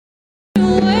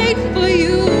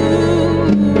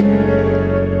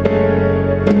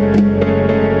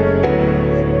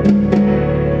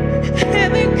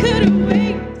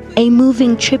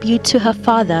tribute to her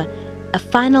father, a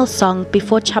final song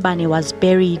before Chabane was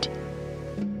buried.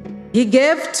 He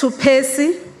gave to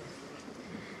Percy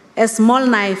a small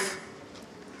knife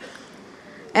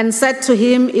and said to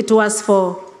him it was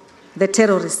for the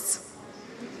terrorists.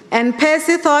 And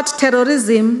Percy thought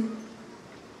terrorism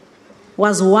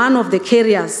was one of the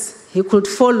careers he could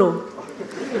follow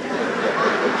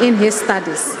in his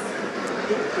studies.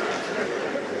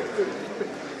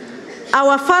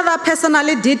 Our father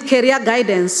personally did career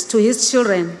guidance to his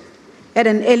children at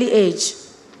an early age.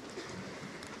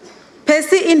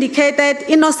 Percy indicated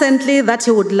innocently that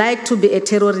he would like to be a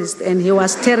terrorist, and he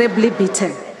was terribly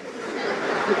beaten.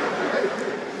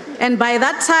 And by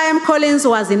that time, Collins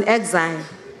was in exile.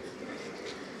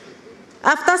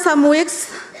 After some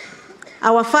weeks,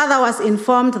 our father was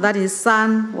informed that his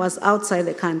son was outside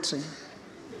the country.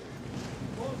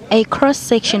 A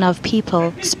cross-section of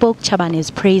people spoke Chabane's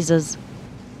praises.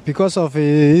 Because of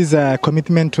his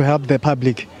commitment to help the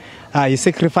public, he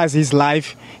sacrificed his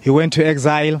life, he went to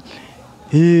exile,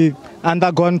 he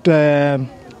undergone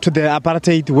to the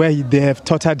apartheid where they have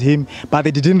tortured him, but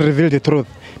they didn't reveal the truth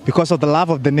because of the love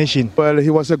of the nation. Well, he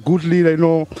was a good leader, you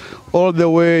know, all the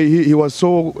way he was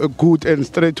so good and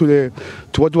straight to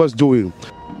what he was doing.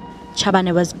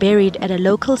 Chabane was buried at a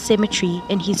local cemetery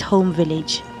in his home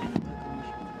village.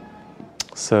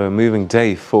 So a moving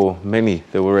day for many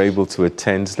that were able to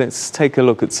attend. Let's take a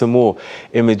look at some more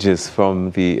images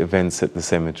from the events at the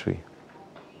cemetery.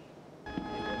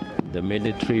 The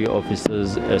military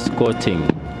officers escorting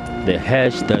the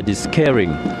hearse that is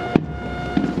carrying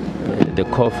the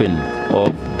coffin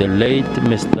of the late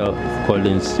Mr.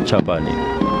 Collins Chabane.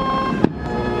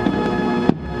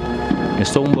 A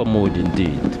somber mood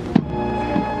indeed.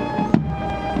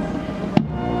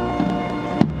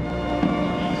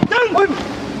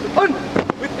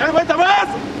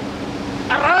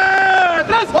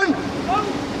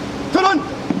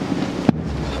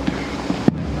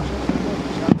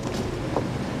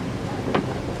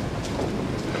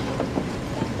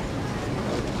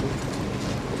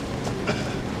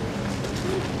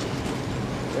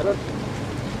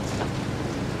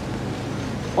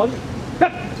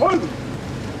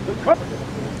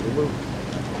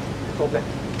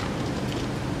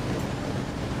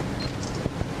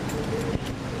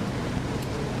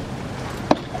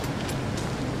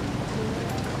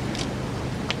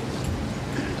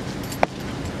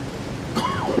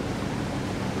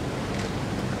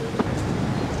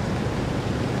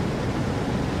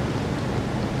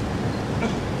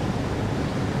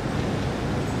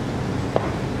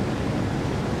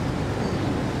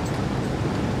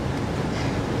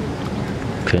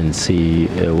 Can see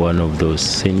one of those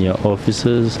senior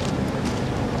officers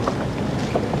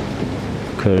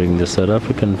carrying the South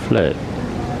African flag.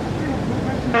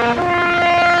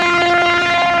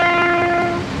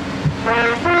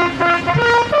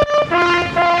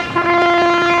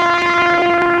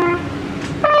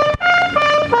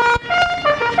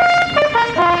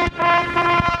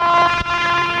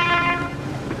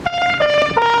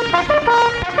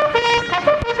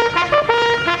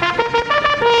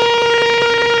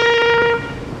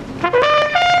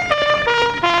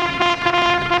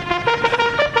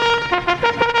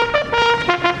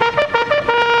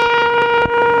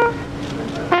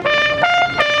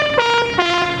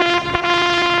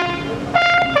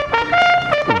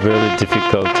 Very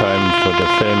difficult time for the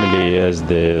family as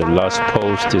the last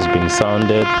post is being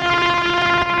sounded.